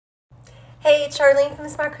Hey, it's Charlene from the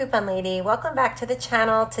Smart Coupon Lady. Welcome back to the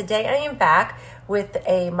channel. Today I am back with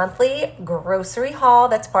a monthly grocery haul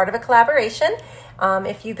that's part of a collaboration.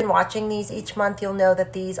 If you've been watching these each month, you'll know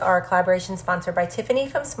that these are a collaboration sponsored by Tiffany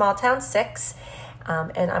from Small Town 6.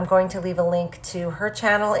 And I'm going to leave a link to her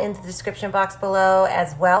channel in the description box below,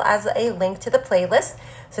 as well as a link to the playlist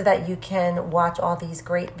so that you can watch all these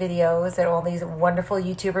great videos that all these wonderful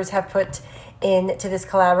YouTubers have put into this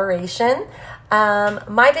collaboration.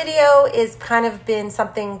 My video is kind of been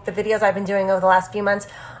something, the videos I've been doing over the last few months,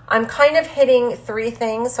 I'm kind of hitting three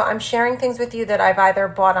things. So I'm sharing things with you that I've either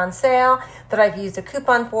bought on sale, that I've used a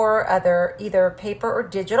coupon for, either paper or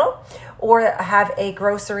digital, or have a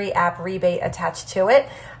grocery app rebate attached to it.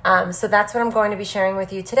 So that's what I'm going to be sharing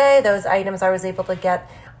with you today. Those items I was able to get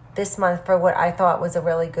this month for what I thought was a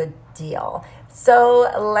really good deal.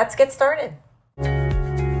 So let's get started.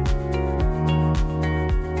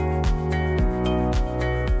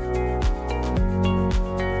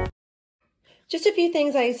 Just a few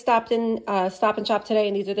things I stopped in Stop and Shop today,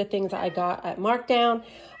 and these are the things I got at markdown.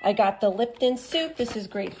 I got the Lipton soup. This is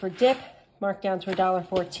great for dip, marked down to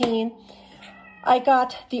 $1.14. I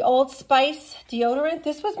got the Old Spice deodorant.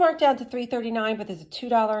 This was marked down to $3.39, but there's a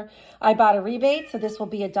 $2 I bought a rebate, so this will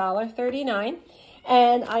be $1.39.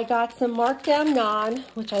 And I got some markdown naan,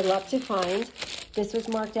 which I love to find. This was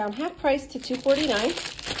marked down half price to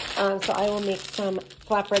 $2.49. So I will make some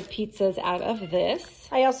flatbread pizzas out of this.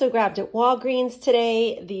 I also grabbed at Walgreens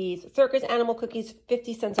today these Circus Animal Cookies,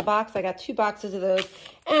 50 cents a box. I got 2 boxes of those,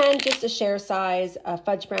 and just a share size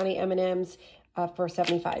fudge brownie M&Ms for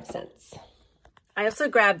 75 cents. I also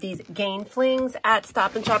grabbed these Gain Flings at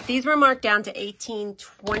Stop and Shop. These were marked down to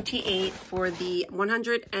 $18.28 for the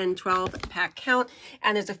 112 pack count.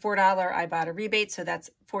 And there's a $4 I bought a rebate, so that's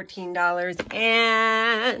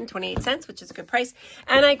 $14.28, which is a good price.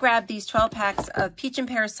 And I grabbed these 12 packs of Peach and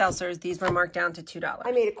Pear seltzers. These were marked down to $2.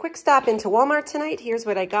 I made a quick stop into Walmart tonight. Here's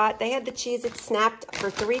what I got. They had the Cheez-It Snapped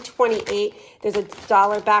for $3.28. There's a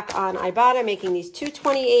 $1 back on Ibotta, making these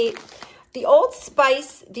 $2.28. The Old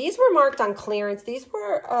Spice, these were marked on clearance. These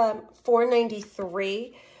were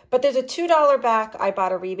 $4.93, but there's a $2 back. I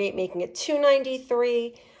bought a rebate, making it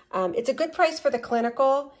 $2.93. It's a good price for the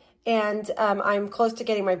clinical, and I'm close to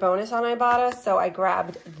getting my bonus on Ibotta, so I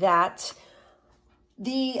grabbed that.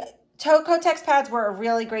 The Kotex pads were a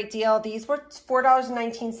really great deal. These were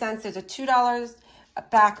 $4.19. There's a $2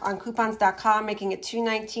 back on coupons.com, making it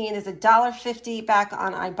 $2.19. There's a $1.50 back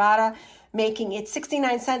on Ibotta, making it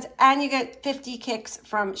 69 cents, and you get 50 kicks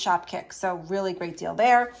from Shopkick. So really great deal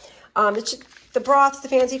there. The broths, the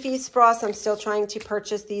Fancy Feast broths, I'm still trying to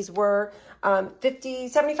purchase. These were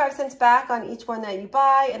 75 cents back on each one that you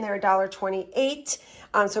buy, and they're $1.28.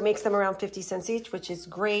 So it makes them around 50 cents each, which is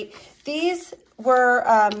great. These were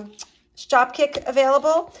Shopkick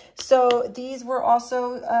available. So these were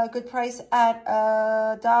also a good price at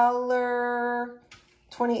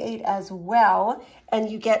 $1.28 as well. And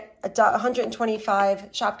you get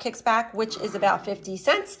 125 Shopkicks back, which is about 50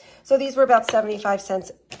 cents. So these were about 75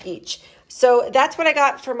 cents each. So that's what I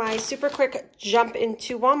got for my super quick jump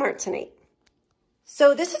into Walmart tonight.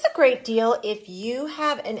 So this is a great deal if you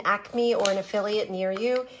have an Acme or an affiliate near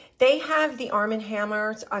you. They have the Arm &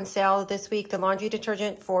 Hammer's on sale this week, the laundry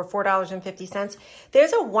detergent for $4.50.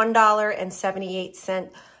 There's a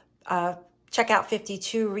 $1.78 checkout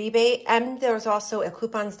 52 rebate, and there's also a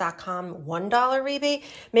coupons.com $1 rebate,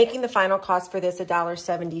 making the final cost for this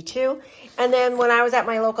 $1.72. And then when I was at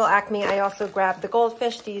my local Acme, I also grabbed the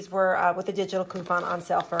Goldfish. These were with a digital coupon on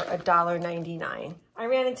sale for $1.99. I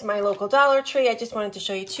ran into my local Dollar Tree. I just wanted to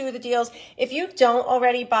show you 2 of the deals. If you don't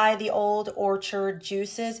already buy the Old Orchard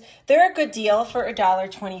juices, they're a good deal for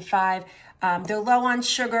 $1.25. They're low on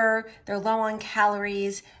sugar, they're low on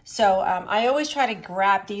calories, so I always try to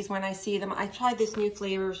grab these when I see them. I tried this new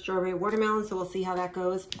flavor, strawberry watermelon, so we'll see how that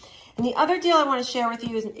goes. And the other deal I want to share with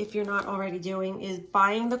you, is, if you're not already doing, is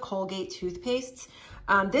buying the Colgate toothpastes.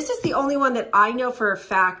 This is the only one that I know for a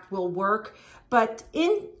fact will work, but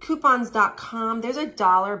in coupons.com, there's a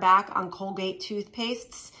 $1 back on Colgate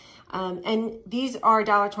toothpastes. And these are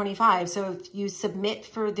 $1.25. So if you submit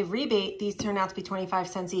for the rebate, these turn out to be 25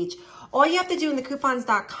 cents each. All you have to do in the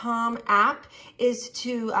coupons.com app is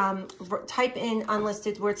to type in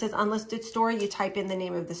unlisted, where it says unlisted store, you type in the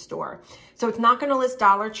name of the store. So it's not going to list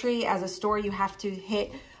Dollar Tree as a store. You have to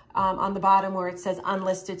hit on the bottom where it says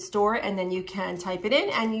unlisted store, and then you can type it in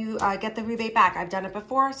and you get the rebate back. I've done it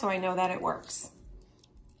before, so I know that it works.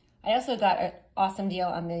 I also got an awesome deal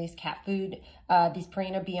on these cat food, these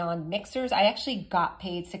Purina Beyond mixers. I actually got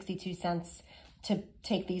paid 62 cents to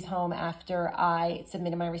take these home after I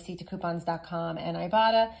submitted my receipt to coupons.com and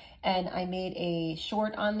Ibotta, and I made a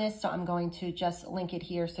short on this, so I'm going to just link it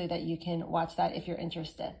here so that you can watch that if you're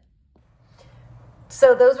interested.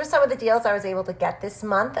 So those were some of the deals I was able to get this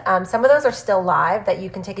month. Some of those are still live that you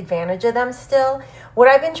can take advantage of them still. What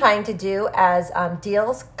I've been trying to do as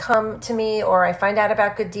deals come to me or I find out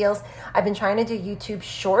about good deals, I've been trying to do YouTube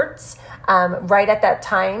shorts right at that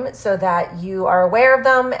time so that you are aware of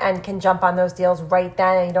them and can jump on those deals right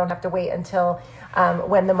then, and you don't have to wait until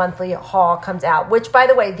when the monthly haul comes out, which, by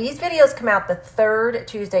the way, these videos come out the third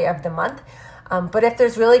Tuesday of the month. But if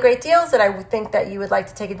there's really great deals that I would think that you would like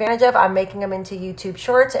to take advantage of, I'm making them into YouTube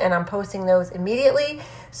shorts and I'm posting those immediately.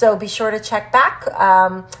 So be sure to check back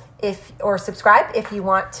or subscribe if you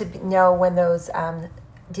want to know when those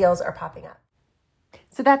deals are popping up.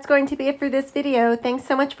 So that's going to be it for this video. Thanks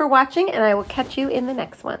so much for watching, and I will catch you in the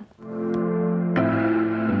next one.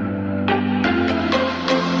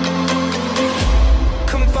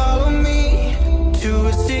 Come follow me to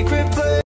a secret place.